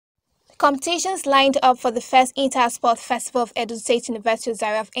Competitions lined up for the first Inter-Sport Festival of Edo State University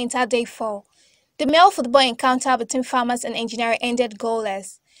Uzairue have entered day 4. The male football encounter between Farmers and Engineering ended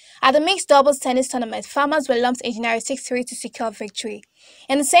goalless. At the mixed doubles tennis tournament, Farmers were lumped Engineering 6-3 to secure victory.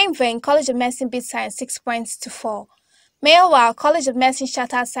 In the same vein, College of Medicine beat Science 6 points to 4. Meanwhile, College of Medicine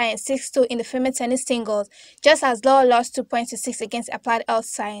shattered Science 6-2 in the female tennis singles, just as Law lost 2 points to 6 against Applied Health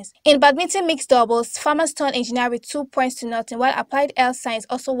Science. In badminton mixed doubles, Farmers turned Engineering with 2 points to nothing, while Applied Health Science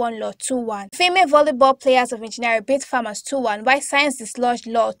also won Law 2-1. Female volleyball players of Engineering beat Farmers 2-1, while Science dislodged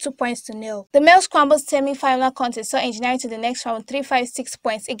Law 2 points to 0. The male scrambles semi-final contest saw Engineering to the next round 356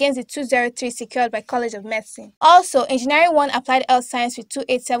 points against the 203 secured by College of Medicine. Also, Engineering won Applied Health Science with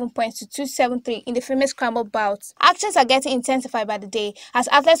 287 points to 273 in the female scramble bouts. Actions are getting intensified by the day as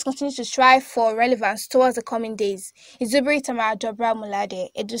athletes continue to strive for relevance towards the coming days. Izuiru Tamara Dobra Mulade,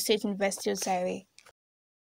 Edo State University, Uzairue.